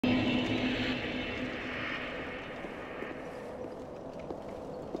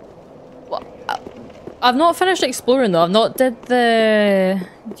I've not finished exploring though. I've not did the,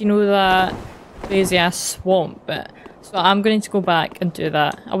 you know, that crazy ass swamp bit. So I'm going to go back and do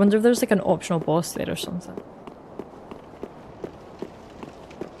that. I wonder if there's like an optional boss there or something.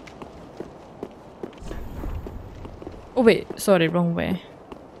 Oh wait, sorry, wrong way.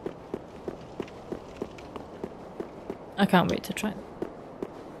 I can't wait to try it.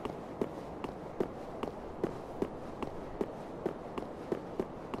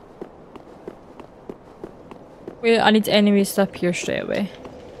 Wait, I need enemies to appear straight away.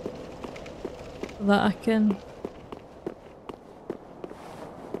 So that I can...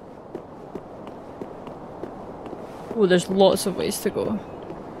 Oh, there's lots of ways to go.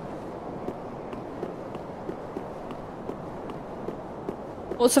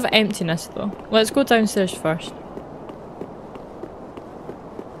 Lots of emptiness though. Let's go downstairs first.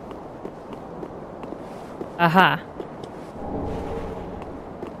 Aha.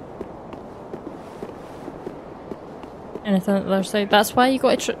 Anything on the other side. That's why you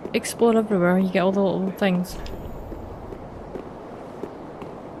gotta explore everywhere. You get all the little things.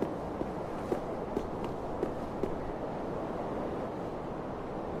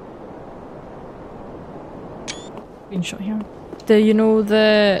 Screenshot here. Do you know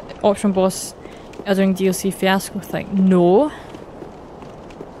the option boss during DLC fiasco thing? No.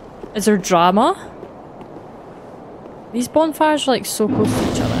 Is there drama? These bonfires are like so close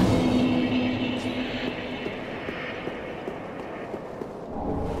to each other.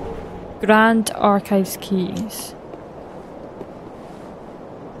 Grand Archives keys.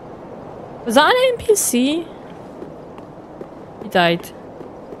 Was that an NPC? He died.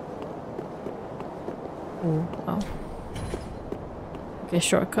 Oh, wow. Okay,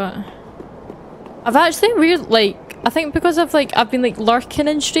 shortcut. I've actually weird, like, I think because of like, I've been like lurking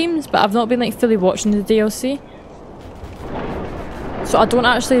in streams, but I've not been like fully watching the DLC. So I don't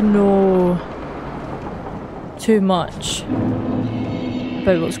actually know too much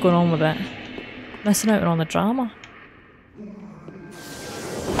about what's going on with it. Missing out on the drama.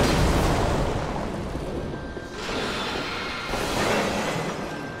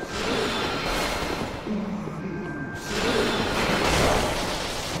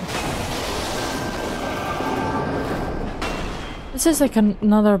 This is like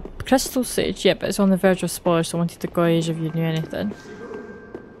another crystal stage, yeah, but it's on the verge of spoilers, so I wanted to gauge if you knew anything.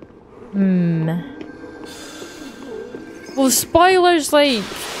 Well, spoilers, like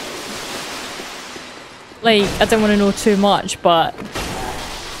I didn't want to know too much, but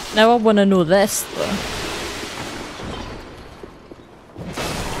now I want to know this, though.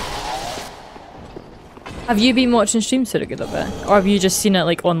 Have you been watching streams for a good bit? Or have you just seen it,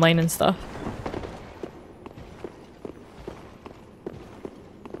 like, online and stuff?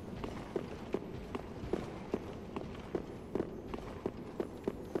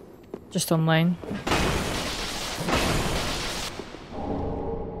 Just online.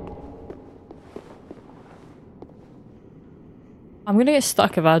 I'm gonna get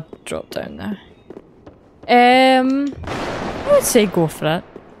stuck if I drop down there. I would say go for it.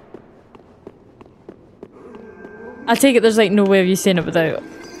 I take it there's like no way of you saying it without.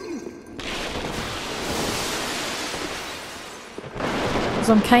 Because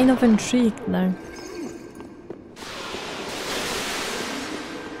I'm kind of intrigued now.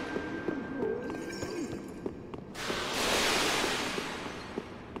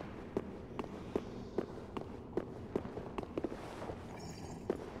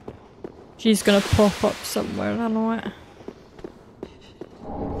 She's gonna pop up somewhere, I know it.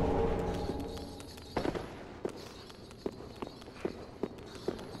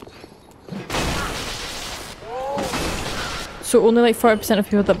 So only like 40% of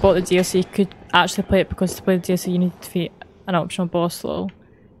people that bought the DLC could actually play it, because to play the DLC you need to defeat an optional boss level.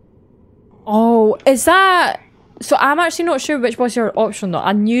 Oh, is that... So I'm actually not sure which boss you're optional though.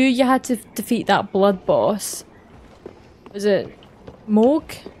 I knew you had to defeat that blood boss. Was it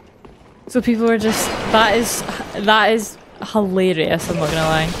Moog? So people were just... That is hilarious, I'm not gonna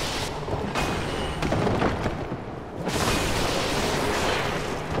lie.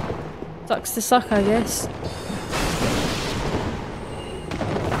 Sucks to suck, I guess.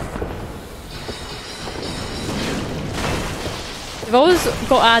 We've always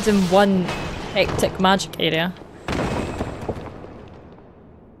got to add in one hectic magic area.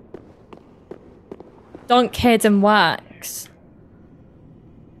 Dunk head in wax.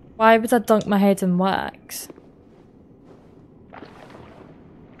 Why would I dunk my head in wax?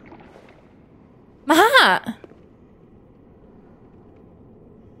 My hat!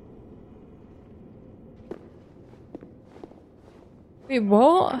 Wait,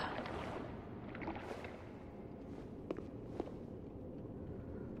 what?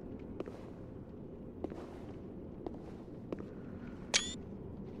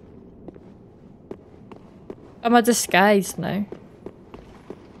 I'm a disguise now.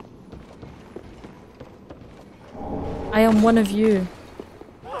 I am one of you.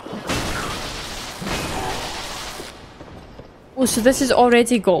 Oh, so this has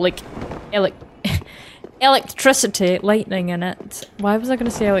already got like electricity, lightning in it. Why was I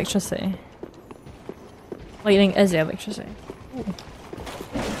gonna say electricity? Lightning is electricity. Ooh.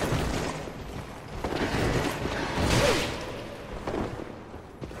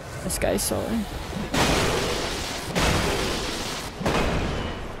 This guy's sorry.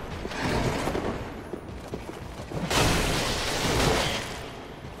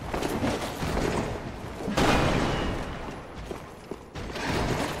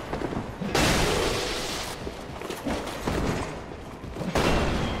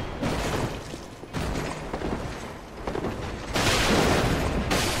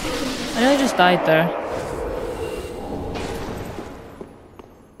 I nearly just died there.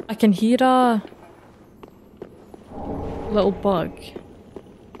 I can hear a little bug.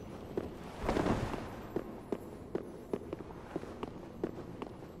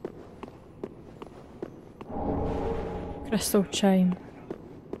 Crystal chime.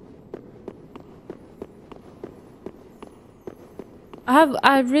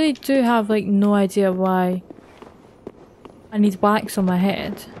 I really do have like no idea why I need wax on my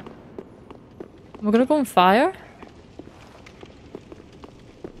head. Am I gonna go on fire?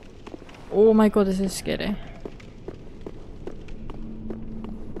 Oh my god, this is scary.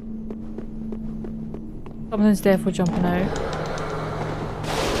 Something's definitely jumping out.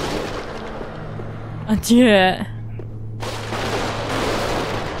 I do it.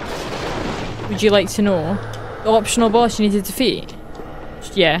 Would you like to know? The optional boss you need to defeat?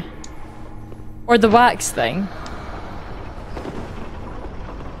 Yeah. Or the wax thing.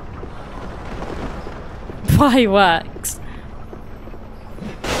 Why wax?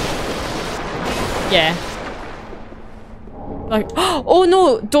 Yeah. Like, oh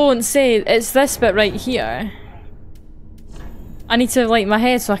no, don't say, it's this bit right here. I need to light my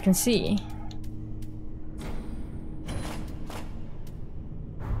head so I can see.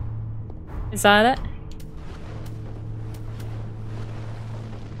 Is that it?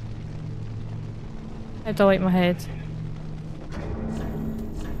 How do I light my head?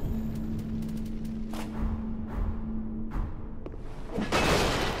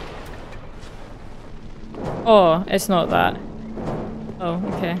 Oh, it's not that. Oh,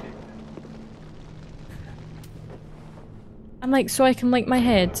 okay. I'm like, so I can light my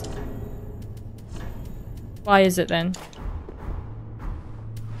head. Why is it then?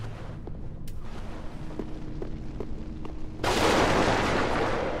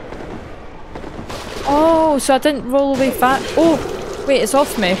 Oh, so I didn't roll away fast. Oh, wait, it's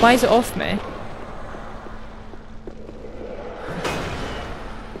off me. Why is it off me?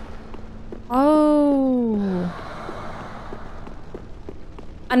 Oh.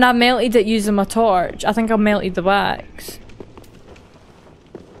 And I melted it using my torch. I think I melted the wax.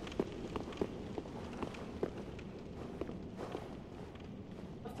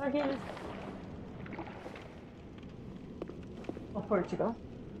 Portugal.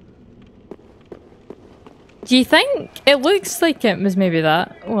 Do you think? It looks like it was maybe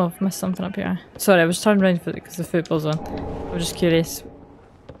that. Oh, I've missed something up here. Sorry, I was turning around because the football's on. I was just curious.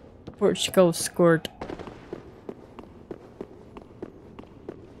 Portugal scored.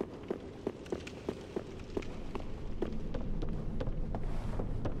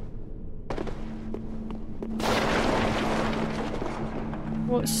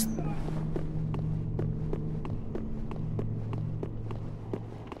 What's...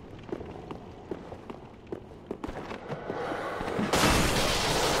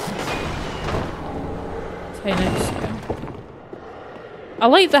 I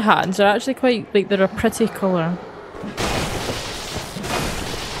like the hands, they're actually quite, like, they're a pretty colour.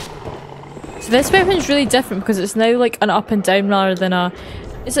 So this weapon's really different because it's now like an up and down rather than a...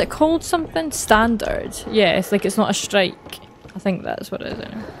 Is it called something? Standard? Yeah, it's like it's not a strike. I think that's what it is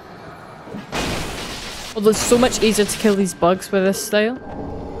anyway. Although it's so much easier to kill these bugs with this style.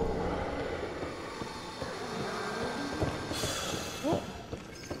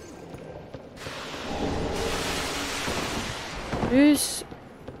 Who's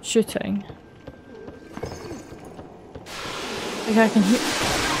shooting? Like I can hear.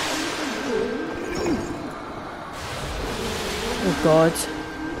 Oh god.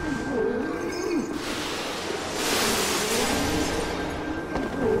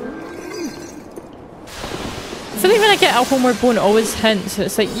 I feel like when I get a homeward bone it always hints.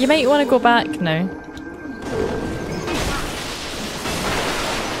 It's like you might want to go back now.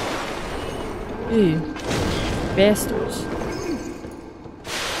 Ooh. Bestos.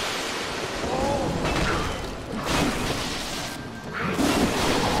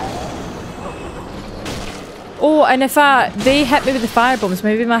 Oh, and if they hit me with the fire bombs,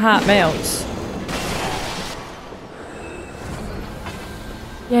 maybe my hat melts.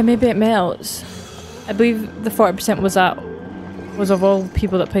 Yeah, maybe it melts. I believe the 40% was of all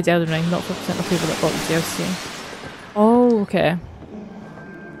people that played Elden Ring, not 40% of people that bought the DLC. Oh, okay.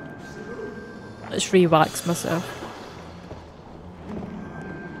 Let's re-wax myself.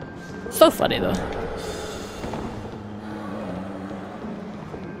 So funny though.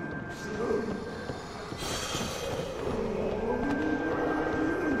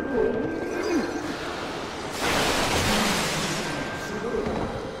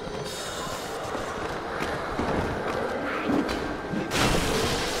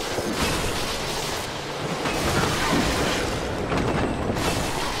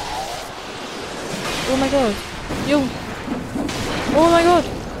 Oh my god. Yo. Oh my god.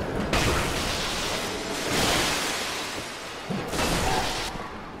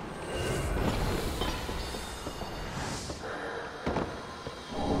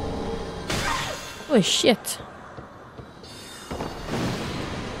 Holy shit.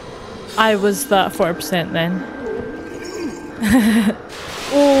 I was that 40% then.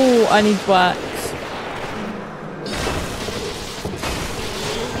 Oh, I need wax.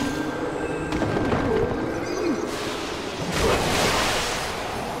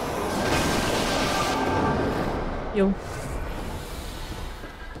 Yo.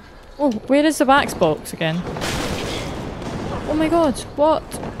 Oh, where is the wax box again? Oh my god, what?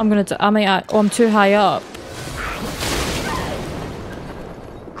 I'm gonna do- oh, I'm too high up.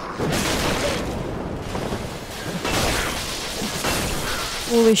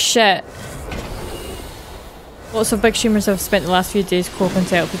 Holy shit. Lots of big streamers have spent the last few days coping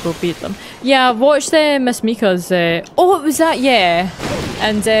to help people beat them. Yeah, I've watched Miss Mika's, oh, it was that, yeah!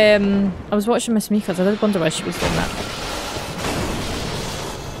 And I was watching Miss Mika's, I did wonder why she was doing that.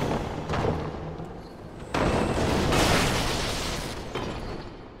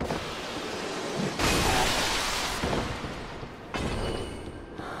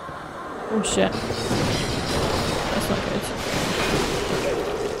 Oh shit. That's not good.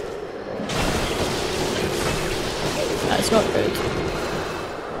 That's not good.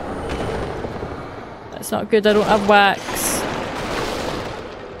 That's not good, I don't have wax.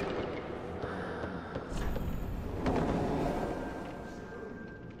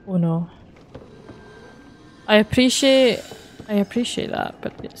 Oh no. I appreciate that,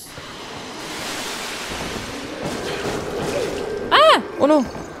 but it's... Ah! Oh no!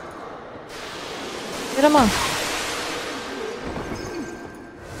 Where am I?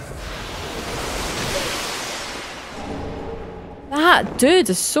 That dude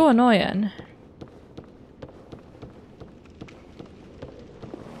is so annoying.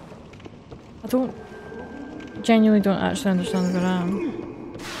 Genuinely don't actually understand where I am.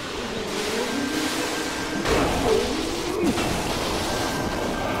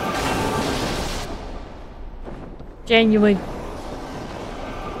 Genuinely.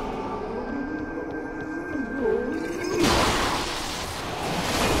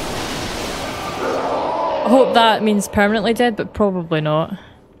 I hope that means permanently dead, but probably not.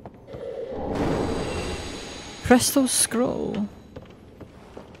 Crystal Scroll.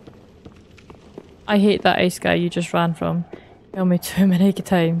 I hate that ice guy you just ran from. Kill me too many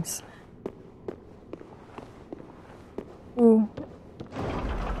times. Oh.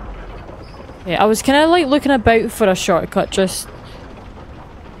 Yeah, I was kind of like looking about for a shortcut, just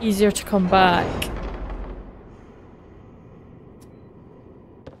easier to come back.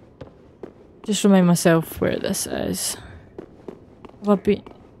 Just remind myself where this is. Have I been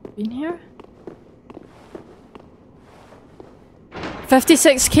here?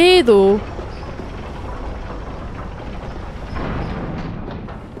 56k though!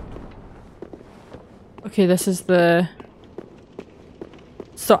 Okay, this is the...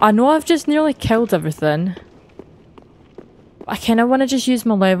 So I know I've just nearly killed everything. I kind of want to just use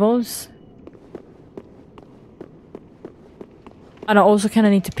my levels. And I also kind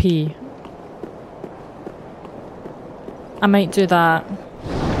of need to pee. I might do that.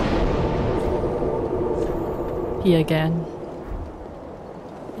 Pee again.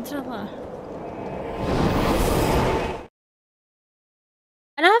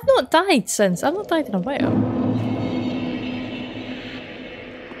 And I've not died since. I've not died in a while.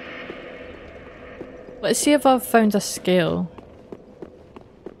 Let's see if I've found a scale.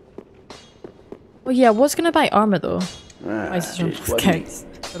 Oh yeah, I was gonna buy armor though. Why is this on counts?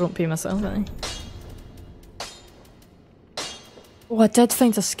 I don't pay myself any. Oh, I did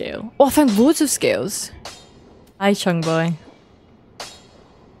find a scale. Oh, I found loads of scales. Hi, Chung Boy.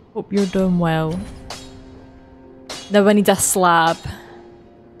 Hope you're doing well. Now I need a slab.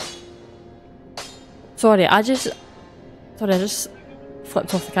 Sorry, I just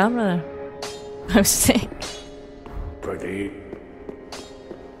flipped off the camera there. I was sick. Pretty.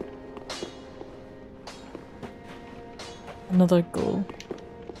 Another goal.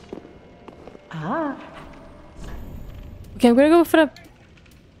 Ah. Okay, I'm gonna go for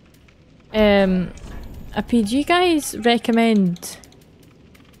a P. Do you guys recommend?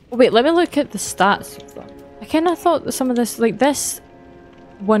 Oh, wait, let me look at the stats of them. I kind of thought that some of this, like this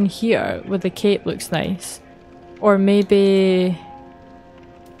one here with the cape, looks nice, or maybe.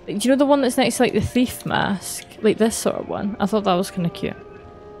 Do you know the one that's next to like the thief mask, like this sort of one? I thought that was kind of cute.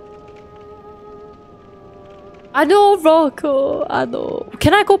 I know, Rocco, I know.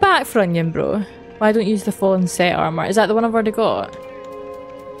 Can I go back for Onion, bro? Why don't you use the fallen set armor? Is that the one I've already got?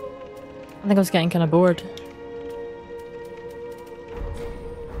 I think I was getting kind of bored.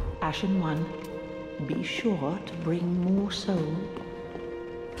 Ashen One, be sure to bring more soul.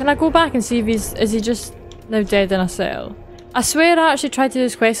 Can I go back and see if is he just now dead in a cell? I swear I actually tried to do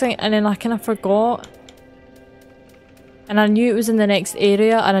this questline and then I kind of forgot. And I knew it was in the next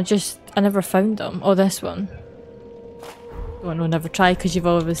area and I never found him. Oh, this one. Oh no, never try because you've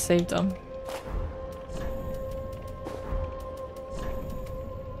always saved him.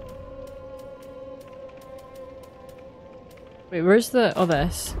 Wait, where's the... oh,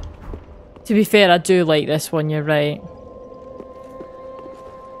 this. To be fair, I do like this one, you're right.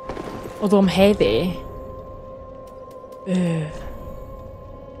 Although I'm heavy. Ugh.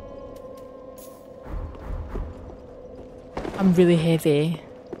 I'm really heavy.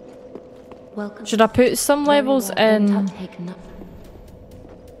 Welcome. Should I put some levels in...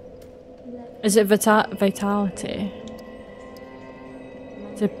 Is it vitality?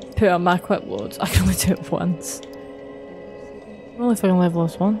 To put on my quick loads? I can only do it once. I'm only fucking level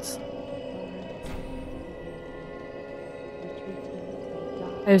this once.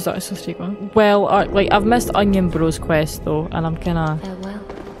 How's that supposed to go? Well, like I've missed Onion Bros quest though, and I'm kinda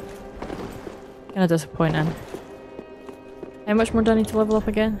disappointed. How much more do I need to level up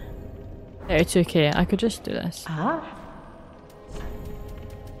again? 32k. I could just do this. Ah.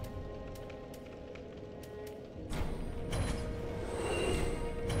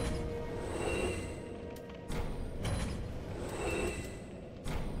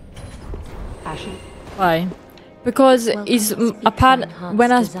 Why? Because he's apparent.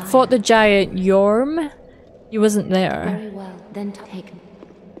 When I fought the giant Yorm, he wasn't there. Very well, then take.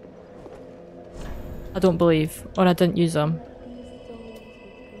 I don't believe, or I didn't use them.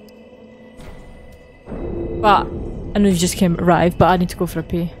 But I know you just arrived, but I need to go for a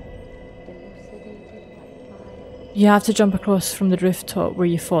pee. You have to jump across from the rooftop where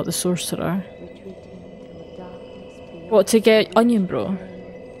you fought the sorcerer. What, to get Onion Bro?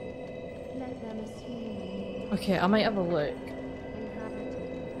 Okay, I might have a look.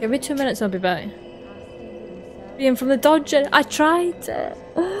 Give me 2 minutes and I'll be back. Being from the dungeon, I tried it.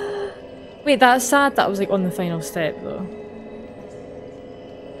 Wait, that's sad that I was like on the final step though.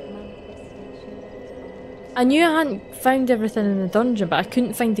 I knew I hadn't found everything in the dungeon, but I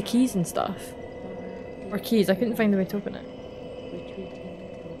couldn't find the keys and stuff. Or keys, I couldn't find the way to open it.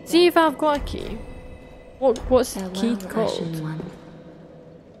 See if I've got a key. What's the key called?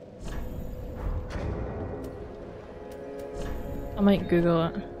 I might Google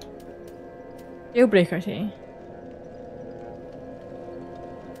it. Jailbreaker key.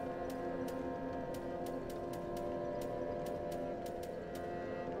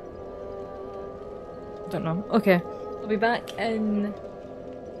 Don't know. Okay, I'll be back in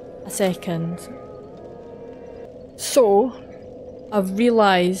a second. So, I've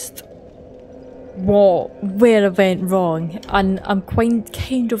realised where I went wrong, and I'm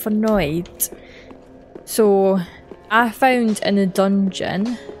kind of annoyed. So, I found in the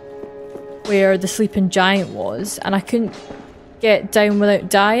dungeon where the sleeping giant was, and I couldn't get down without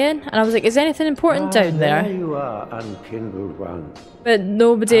dying, and I was like, is anything important down there? There you are, unkindled one. But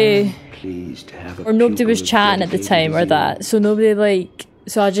nobody, or nobody was chatting at the time or that, so nobody like,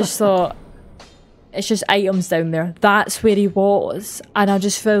 so I just thought, it's just items down there. That's where he was, and I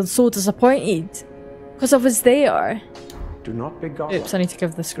just felt so disappointed, because I was there. Do not be gone. Oops, I need to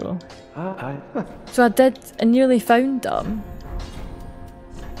give the scroll. So I did, I nearly found them.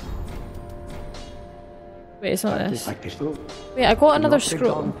 Wait, it's not this. Wait, I got another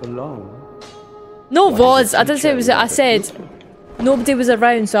scroll. No, VODs. I didn't say it was. I said nobody was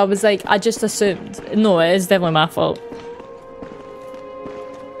around, so I was like, I just assumed. No, it is definitely my fault.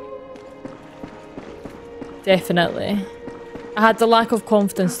 Definitely. I had the lack of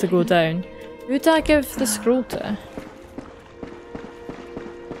confidence to go down. Who did I give the scroll to?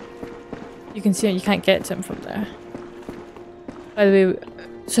 You can see it, you can't get to him from there. By the way,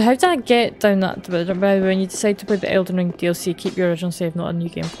 So how did I get down that? When you decide to play the Elden Ring DLC, keep your original save, not on New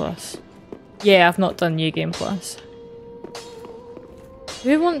Game Plus. Yeah, I've not done New Game Plus.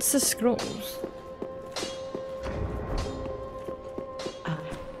 Who wants the scrolls?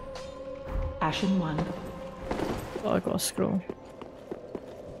 Ashen one. Oh, I got a scroll.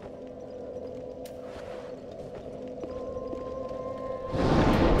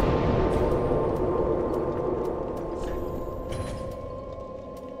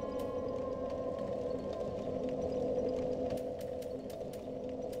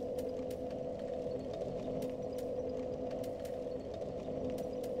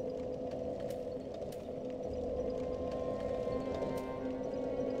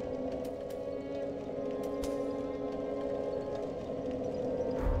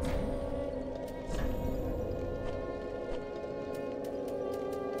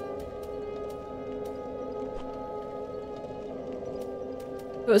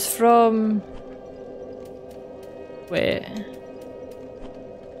 It was from... Wait.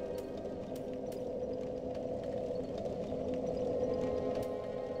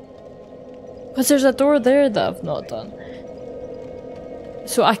 Because there's a door there that I've not done.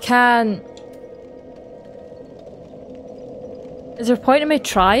 So I can... Is there a point in me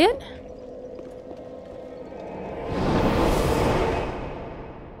trying?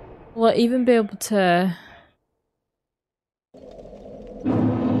 Will I even be able to...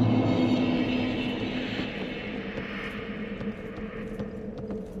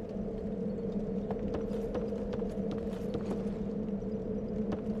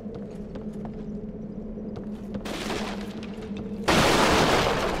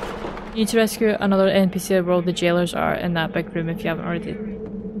 You need to rescue another NPC where all the jailers are in that big room if you haven't already.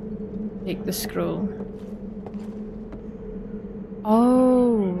 Take the scroll.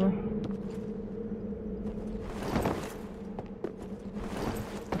 Oh.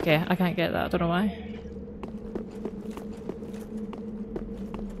 Okay, I can't get that, I don't know why.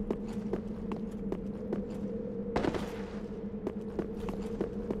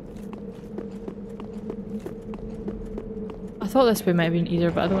 I thought this way might have been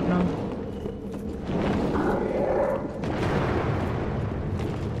easier, but I don't know.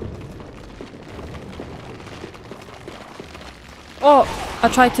 Oh! I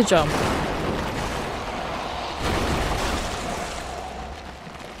tried to jump.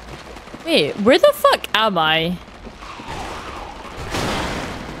 Wait, where the fuck am I?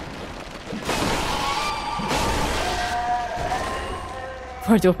 I've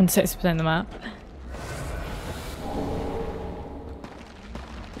already opened 60% of the map.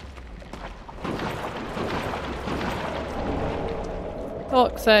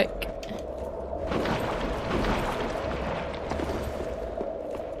 Toxic.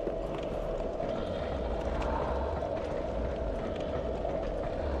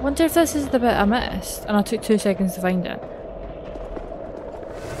 Wonder if this is the bit I missed and I took 2 seconds to find it.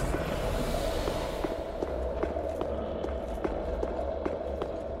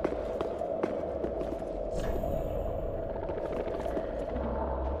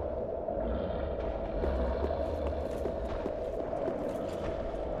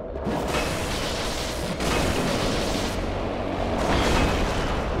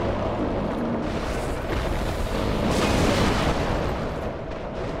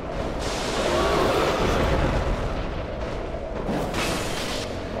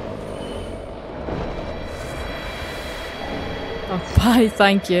 Bye,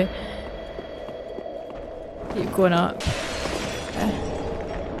 thank you. Keep going up. Okay.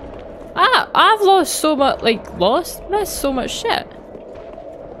 Ah, I've lost so much, missed so much shit.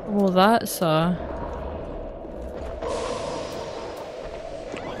 Well, that's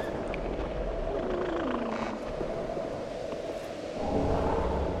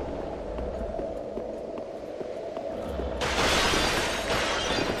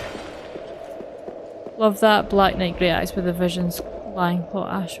Love that Black Knight Great Axe with the visions lying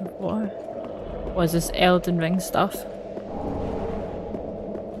plot ash of war. What is this Elden Ring stuff?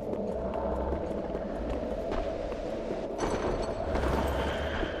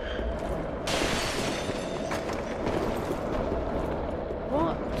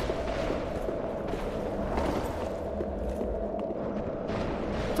 What?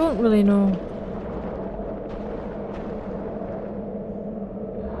 Don't really know.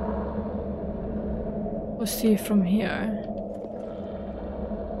 We'll see from here.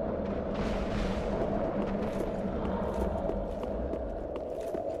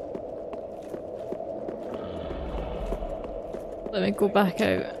 Let me go back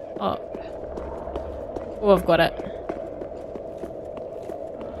out, up. Oh, I've got it.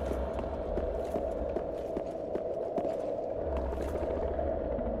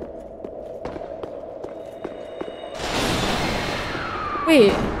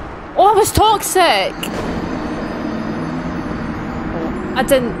 Wait. Oh, I was toxic! I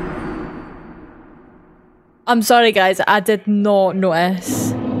didn't... I'm sorry guys, I did not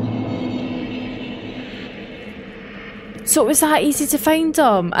notice. So it was that easy to find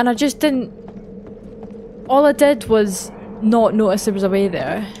them, and I just didn't... All I did was not notice there was a way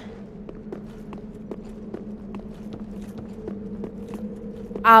there.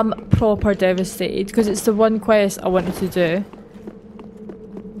 I'm proper devastated, because it's the one quest I wanted to do.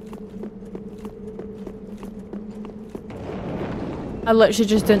 I literally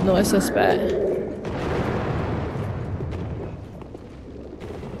just didn't notice this bit.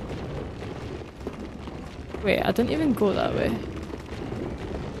 Wait, I didn't even go that way.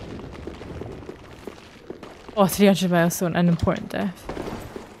 Oh, 300 milestone, an important death.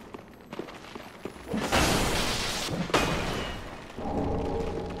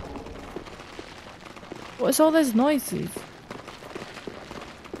 What is all these noises?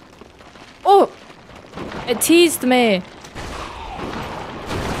 Oh! It teased me!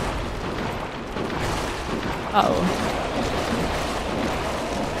 Uh-oh.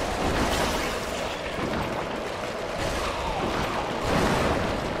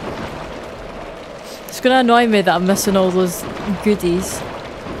 It's gonna annoy me that I'm missing all those goodies.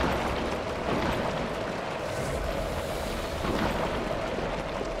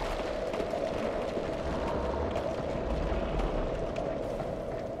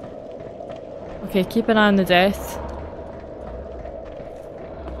 Okay, keep an eye on the death.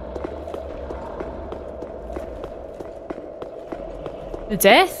 The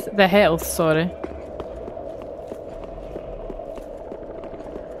death? The health, sorry.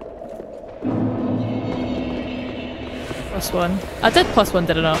 +1. I did +1,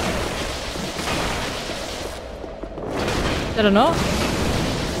 did I not? Did I not?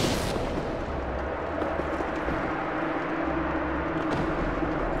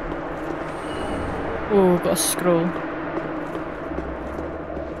 Oh, got a scroll.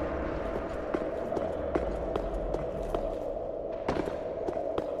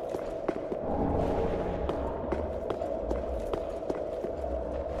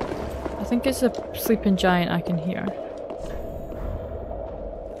 I think it's a sleeping giant I can hear.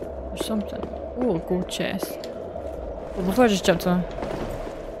 Or something. Oh, a gold chest. Well, before I just jumped on.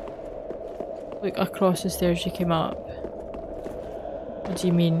 Look, across the stairs you came up. What do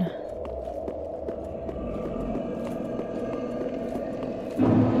you mean?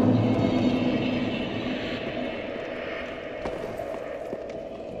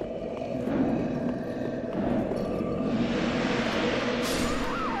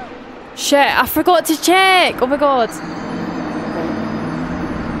 Shit, I forgot to check! Oh my god!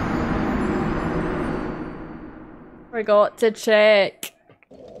 Forgot to check.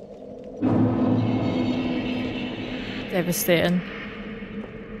 Devastating.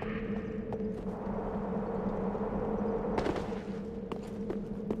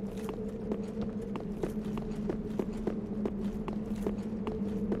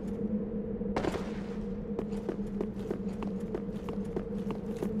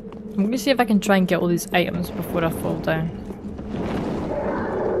 I'm gonna see if I can try and get all these items before I fall down.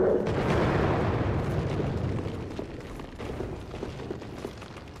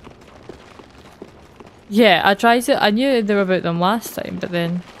 Yeah, I tried to. I knew they were about them last time, but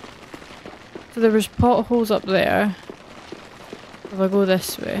then... So there was potholes up there. If I go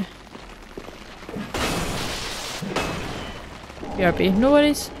this way. BRB, no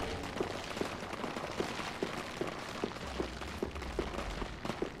worries.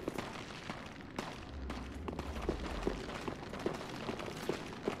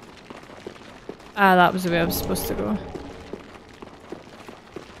 Ah, that was the way I was supposed to go.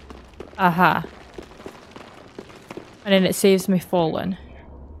 Aha. And then it saves me falling.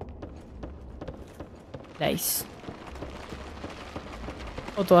 Nice.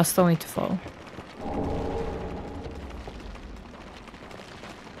 Although I still need to fall.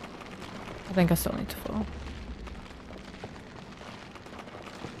 I think I still need to fall.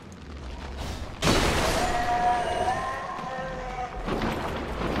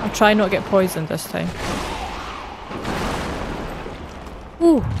 I'll try not to get poisoned this time.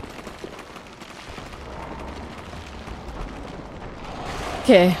 Ooh.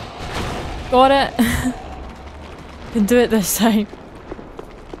 Okay. Got it. Can do it this time.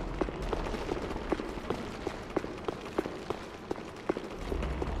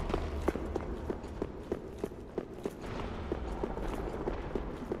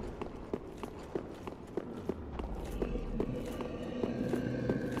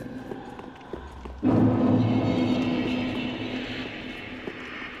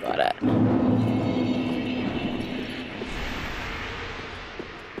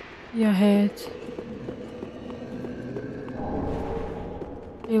 See ahead.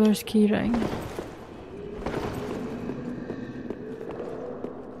 Taylor's keyring.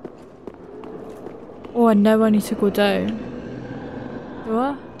 Oh, and now I need to go down. Do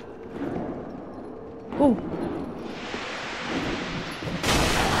I? Oh.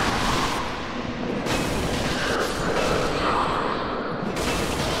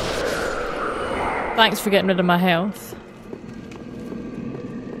 Thanks for getting rid of my health.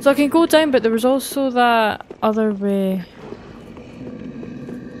 So I can go down, but there was also that other way.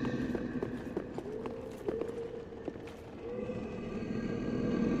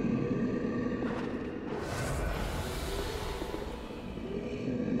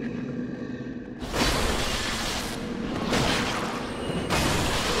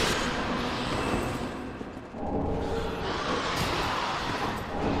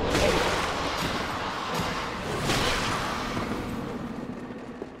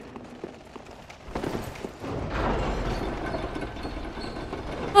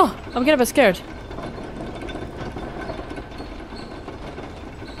 I'm getting a bit scared.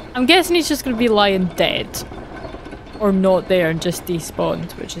 I'm guessing he's just going to be lying dead. Or not there and just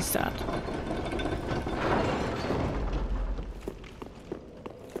despawned, which is sad.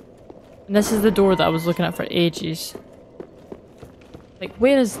 And this is the door that I was looking at for ages. Like,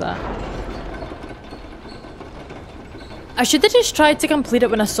 where is that? I should have just tried to complete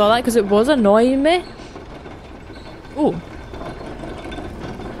it when I saw that because it was annoying me. Oh.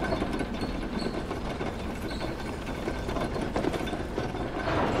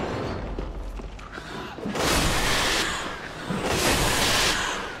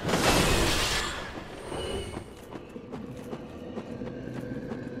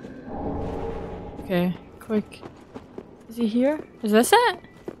 Okay, quick. Is he here? Is this it?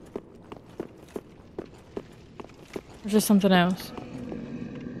 Or is this something else?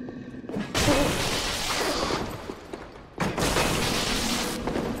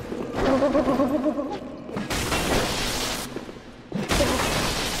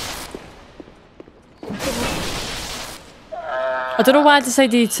 I don't know why I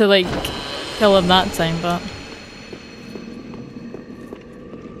decided to like kill him that time, but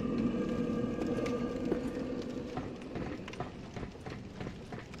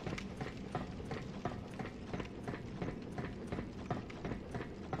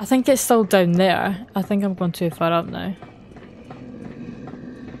I think it's still down there. I think I'm going too far up now.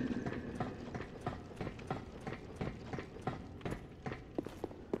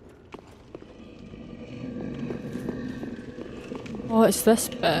 Oh, it's this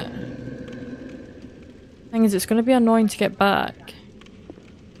bit. Thing is, it's going to be annoying to get back.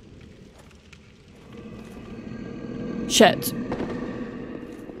 Shit.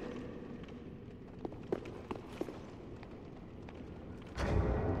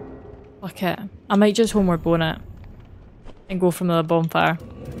 Fuck it. I might just homeward bone it. And go from the bonfire.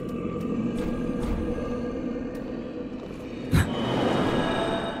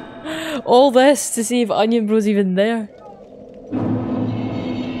 All this to see if Onion Bro's even there.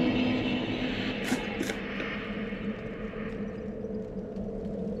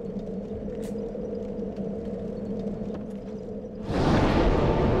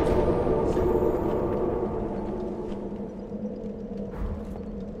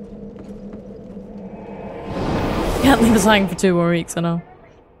 Can't leave us hanging for 2 more weeks, I know.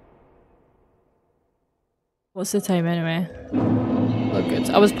 What's the time anyway? Look good.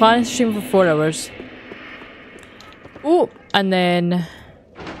 I was planning to stream for 4 hours. Oh, and then...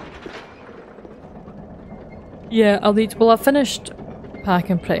 yeah, I'll need... well, I've finished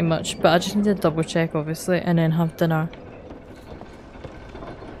packing pretty much, but I just need to double check, obviously, and then have dinner.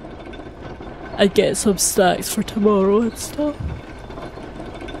 And get some snacks for tomorrow and stuff.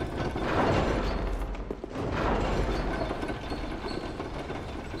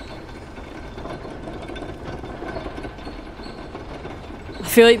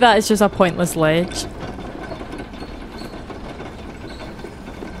 I feel like that is just a pointless ledge.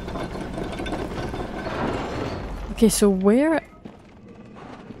 Okay, so where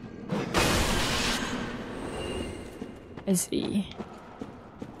is he?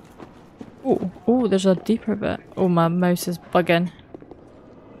 Oh, there's a deeper bit. Oh, my mouse is bugging.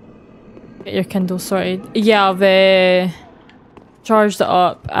 Get your Kindle sorted. Yeah, I've charged it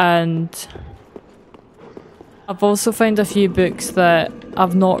up, and I've also found a few books that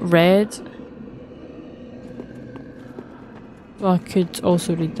I've not read. So I could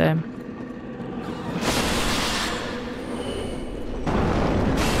also read them.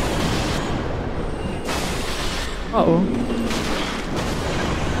 Uh-oh.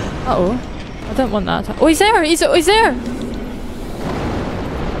 Uh-oh. I don't want that. Oh, he's there! He's there!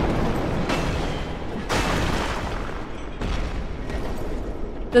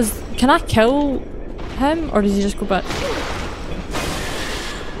 Can I kill him or does he just go back?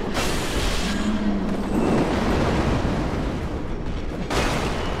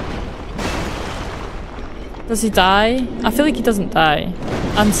 Does he die? I feel like he doesn't die.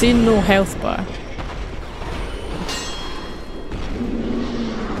 I'm seeing no health bar.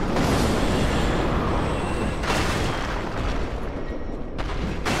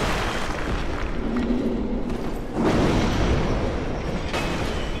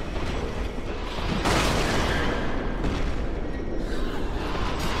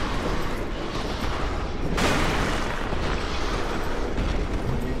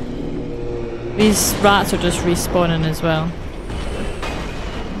 These rats are just respawning as well.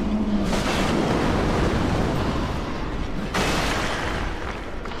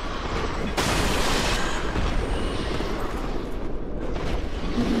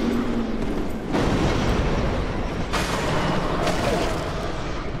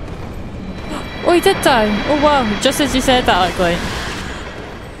 Oh, he did die! Oh wow, just as you said that, like.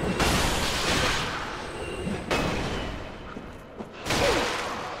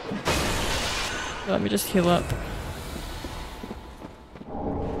 Let me just heal up.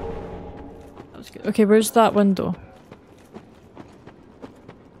 That was good. Okay, where's that window?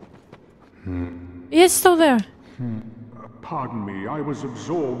 He is still there. Pardon me, I was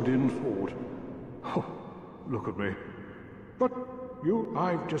absorbed in thought. Oh, look at me. But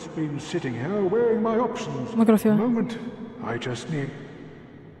I've just been sitting here weighing my options. Oh my god, I feel. Moment, I just need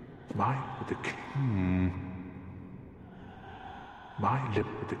my with the my lip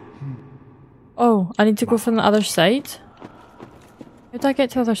with the. Oh, I need to go from the other side? How do I get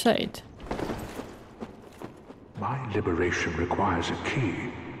to the other side? My liberation requires a key.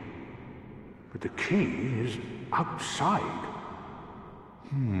 But the key is outside.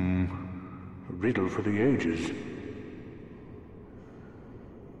 A riddle for the ages.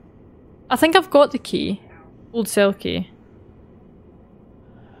 I think I've got the key. Old cell key.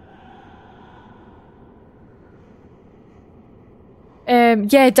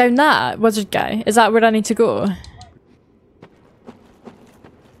 Yeah, down that wizard guy. Is that where I need to go?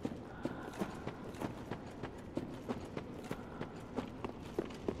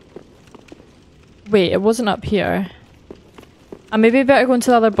 Wait, it wasn't up here. I maybe better go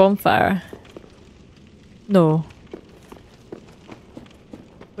into the other bonfire. No.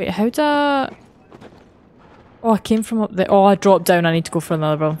 Wait, how do I... Oh, I came from up there. Oh, I dropped down. I need to go for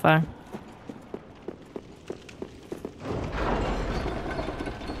another bonfire.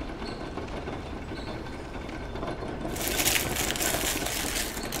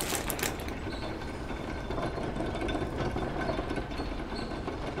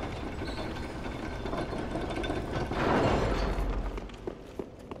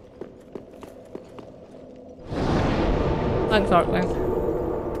 Thanks, Artling.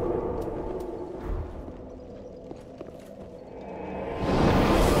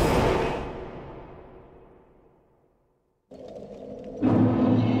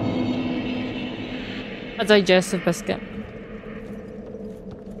 A digestive biscuit.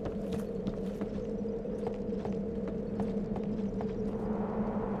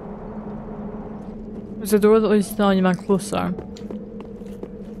 There's a door that leads to the monument closer.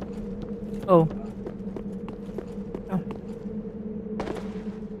 Oh.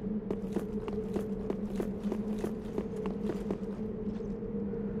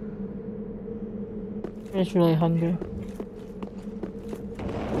 I'm just really hungry.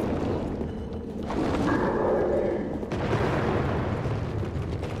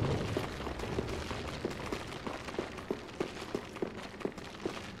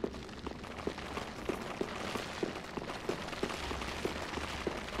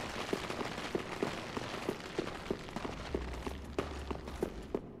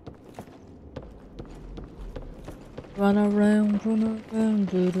 Run around,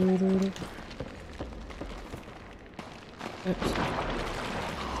 do do do do. Oops.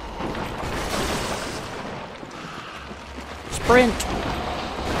 Sprint.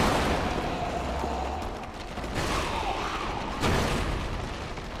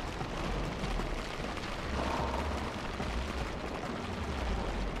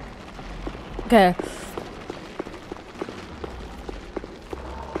 Okay.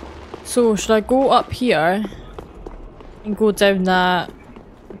 So should I go up here and go down that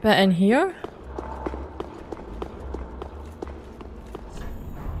bit in here?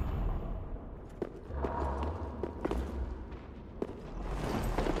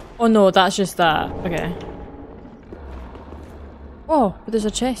 Oh no, that's just that. Okay. Oh, but there's a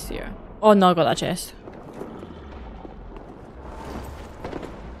chest here. Oh no, I got that chest.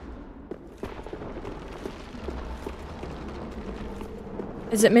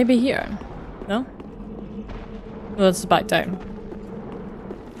 Is it maybe here? No? No, that's back down.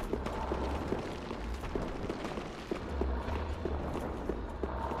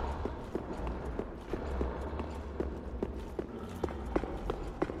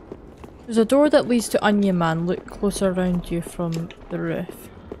 There's a door that leads to Onion Man. Look closer around you from the roof.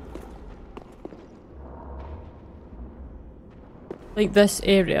 Like this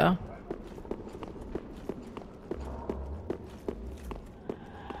area.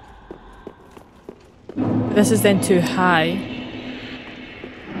 But this is then too high.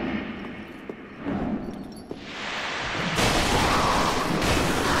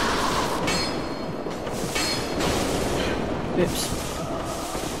 Oops.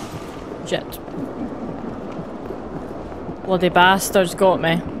 Shit. Bloody bastards got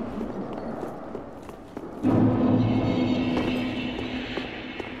me.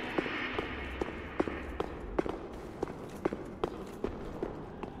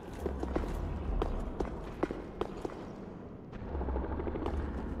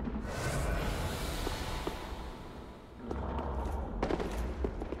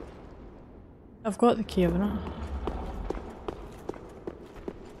 I've got the key, haven't I?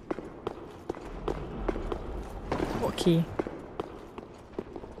 What key?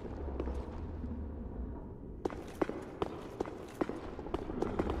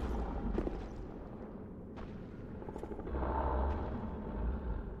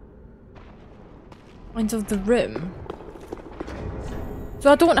 End of the room.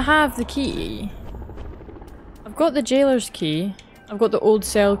 So I don't have the key. I've got the jailer's key. I've got the old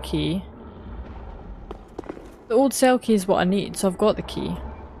cell key. The old cell key is what I need, so I've got the key.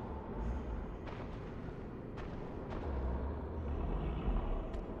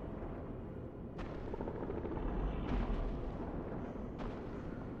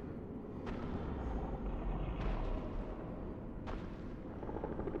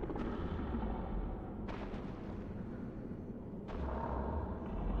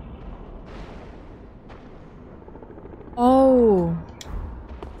 Oh.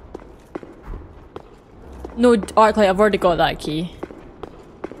 No, Arclight, I've already got that key.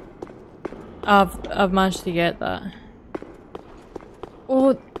 I've managed to get that.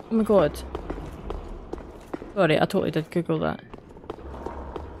 Oh my god. Sorry, I totally did Google that.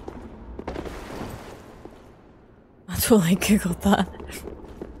 I totally Googled that.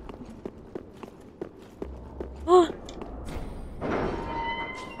 Oh.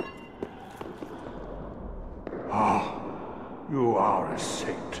 You are a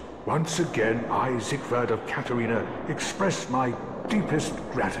saint. Once again, I, Siegfried of Katarina, express my deepest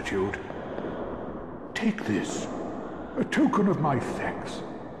gratitude. Take this, a token of my thanks.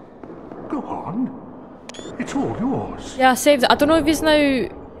 Go on. It's all yours. Yeah, I saved it. I don't know if he's now...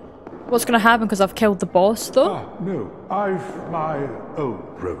 what's going to happen because I've killed the boss, though. Ah, no. I've my own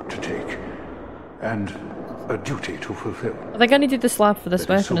road to take. And a duty to fulfill. I think I needed the slab for this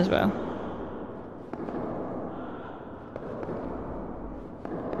weapon so. as well.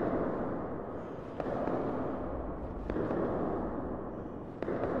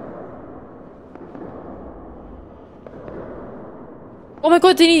 Oh my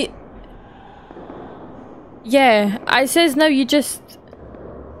god, did he... Yeah, it says now you just...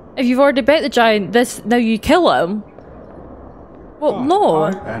 if you've already bet the giant, now you kill him. Well,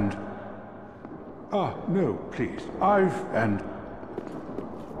 no. No, please.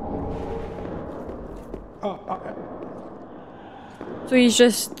 So he's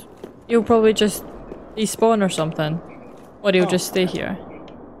just... he'll probably just despawn or something. Or he'll just stay here.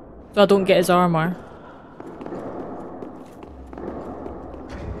 So I don't get his armor.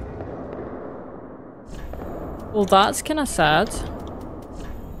 Well, that's kinda sad.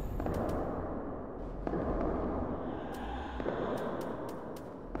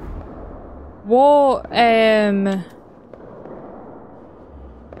 What, well,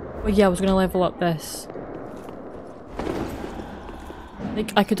 yeah, I was gonna level up this.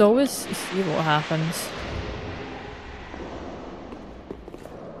 Like, I could always see what happens.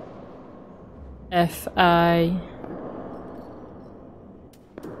 If I...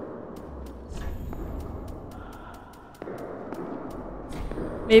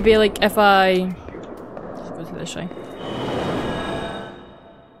 maybe, like, if I... let's go to this, right?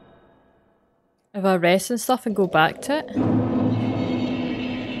 If I rest and stuff and go back to it.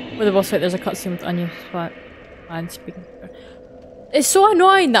 With the boss fight, there's a cutscene with Onion and speaking. It's so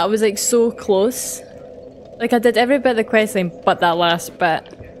annoying that I was, like, so close. Like, I did every bit of the questline but that last bit.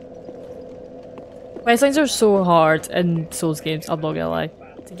 Questlines are so hard in Souls games, I'm not gonna lie,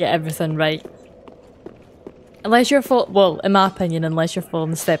 to get everything right. Unless you're well, in my opinion, unless you're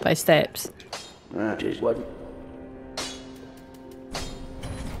following the step-by-steps. That is what...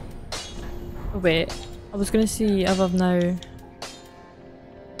 wait, I was gonna see if I've now...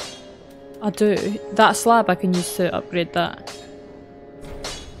 I do. That slab I can use to upgrade that.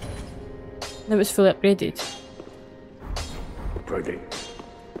 Now it's fully upgraded. Ready.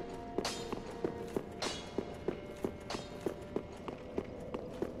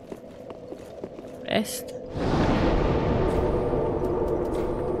 Rest.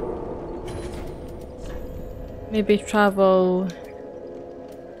 Maybe travel...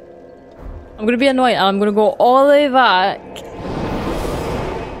 I'm gonna be annoyed and I'm gonna go all the way back.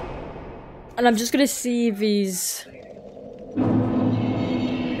 And I'm just gonna see if he's...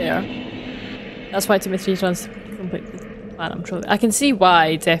 there. That's why it took me 3 turns to complete the plan, I'm sure. I can see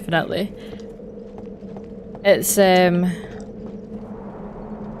why, definitely. It's,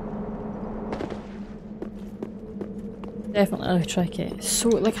 definitely tricky. So,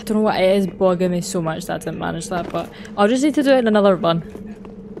 like, I don't know what it is bugging me so much that I didn't manage that, but I'll just need to do it in another one.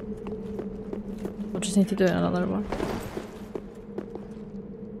 I'll just need to do it in another one.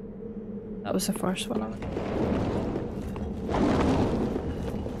 That was the first one.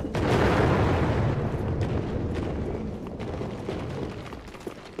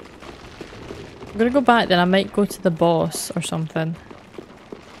 I'm gonna go back then. I might go to the boss or something.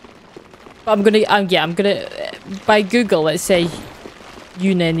 But I'm gonna, yeah, I'm gonna, by Google it say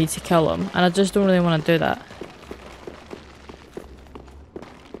you now need to kill him, and I just don't really want to do that.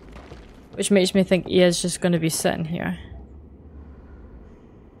 Which makes me think he is just gonna be sitting here.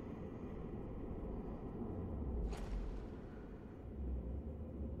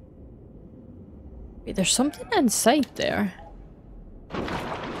 Wait, there's something inside there.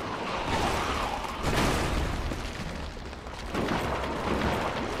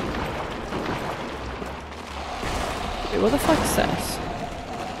 Wait, what the fuck is this?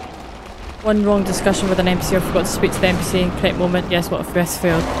 One wrong discussion with an NPC or forgot to speak to the NPC in correct moment. Yes, what if this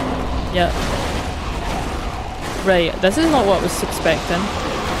failed? Yeah. Right, this is not what I was expecting.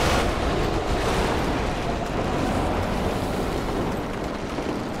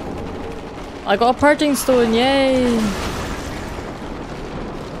 I got a purging stone, yay!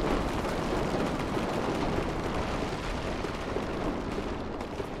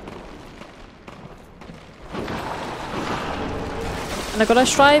 And I got a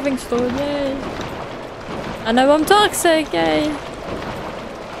striving stone, yay! And now I'm toxic, yay!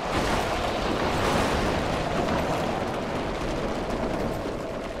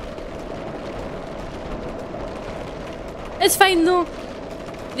 It's fine though.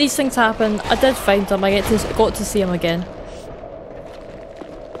 These things happen. I did find him. I got to see him again.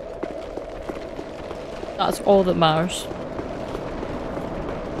 That's all that matters.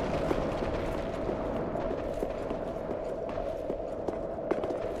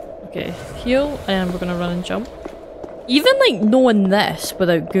 Okay, heal, and we're gonna run and jump. Even like knowing this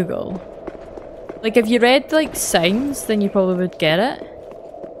without Google, like if you read like signs, then you probably would get it.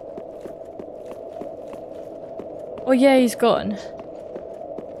 Oh yeah, he's gone.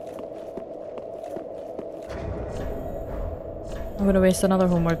 I'm gonna waste another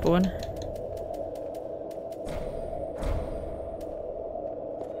homeward bone.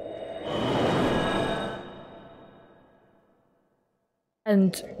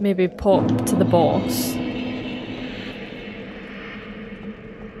 And maybe pop to the boss.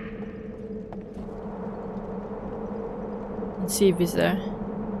 And see if he's there.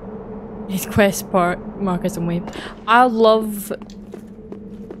 His quest markers and wave. I love...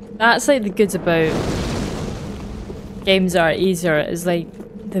 That's like the goods about games that are easier, is like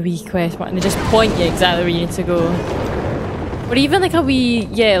the wee quest mark, and they just point you exactly where you need to go. Or even like a wee,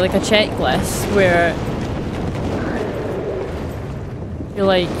 yeah, like a checklist where you're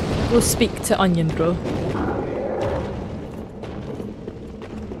like, go speak to Onion Bro.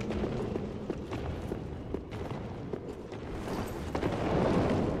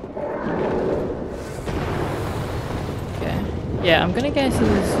 Okay. Yeah, I'm gonna guess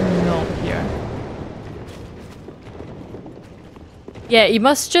he's not here. Yeah, he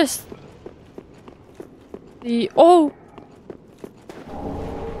must just... Oh!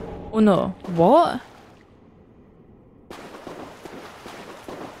 Oh no. What?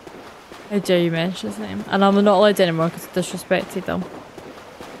 How dare you mention his name? And I'm not allowed anymore because I disrespected him.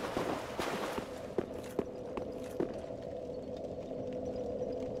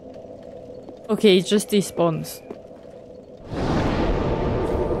 Okay, he just despawns.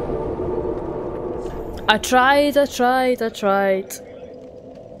 I tried.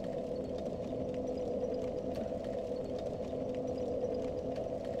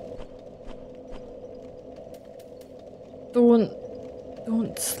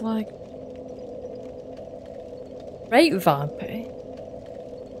 Don't slag. Right, Vampy.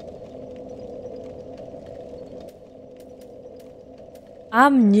 I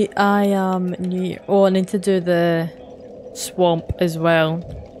am new. Oh, I need to do the swamp as well.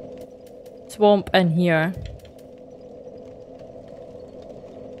 Swamp in here.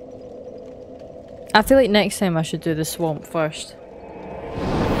 I feel like next time I should do the swamp first.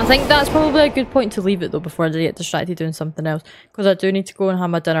 I think that's probably a good point to leave it though before I get distracted doing something else. Because I do need to go and have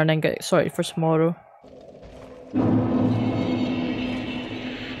my dinner and then get sorted for tomorrow.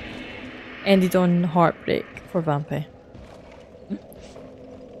 Ended on heartbreak for Vampy.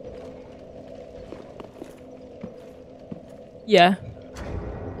 Yeah.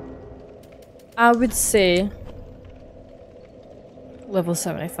 I would say level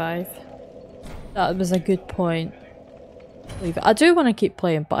 75. That was a good point. Leave it. I do want to keep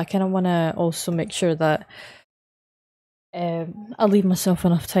playing, but I kind of want to also make sure that I leave myself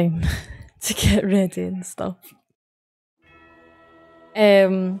enough time to get ready and stuff.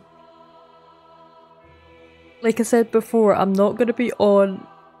 Like I said before, I'm not going to be on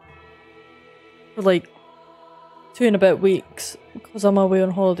for like 2 and a bit weeks because I'm away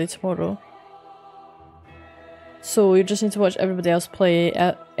on holiday tomorrow. So you just need to watch everybody else play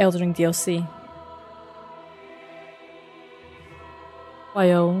Elden Ring DLC.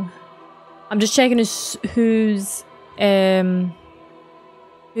 While I'm just checking who's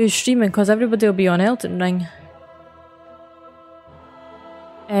streaming because everybody will be on Elden Ring.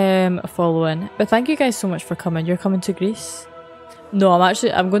 Following. But thank you guys so much for coming. You're coming to Greece? No,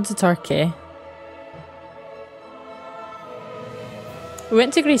 I'm going to Turkey. We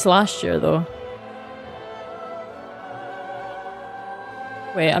went to Greece last year though.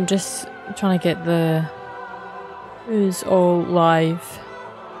 Wait, I'm just trying to get the who's all live.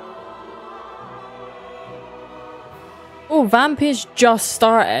 Oh, Vampy's just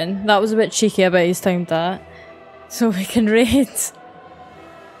starting. That was a bit cheeky about his time that. So we can raid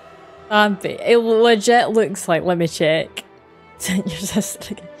Vampy. It legit looks like, let me check. Your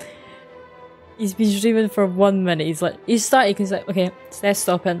sister again. He's been streaming for 1 minute. He's starting, he's like, okay, let's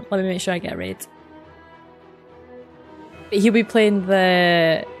stop him. Let me make sure I get a raid. But he'll be playing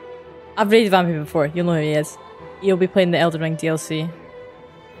the... I've raided Vampy before, you'll know who he is. He'll be playing the Elden Ring DLC.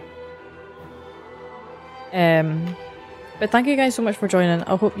 But thank you guys so much for joining.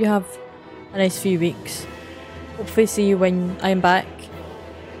 I hope you have a nice few weeks. Hopefully see you when I'm back.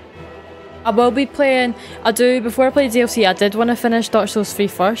 I will be playing... before I play DLC, I did want to finish Dark Souls 3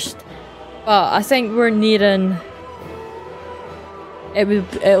 first. But I think we're nearing...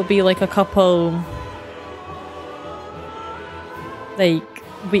 It'll be like a couple... like,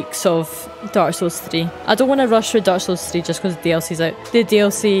 weeks of Dark Souls 3. I don't want to rush through Dark Souls 3 just because the DLC's out. The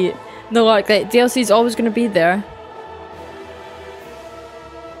DLC... No, like, the DLC's always going to be there.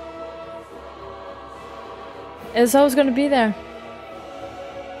 It's always going to be there.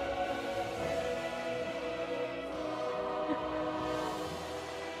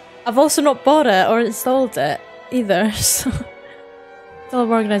 I've also not bought it or installed it either, so still I'm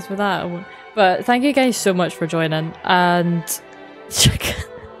organised with that. But thank you guys so much for joining and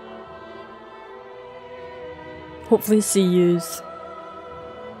hopefully see yous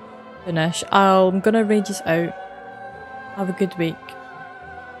finish. I'm gonna raid this out. Have a good week.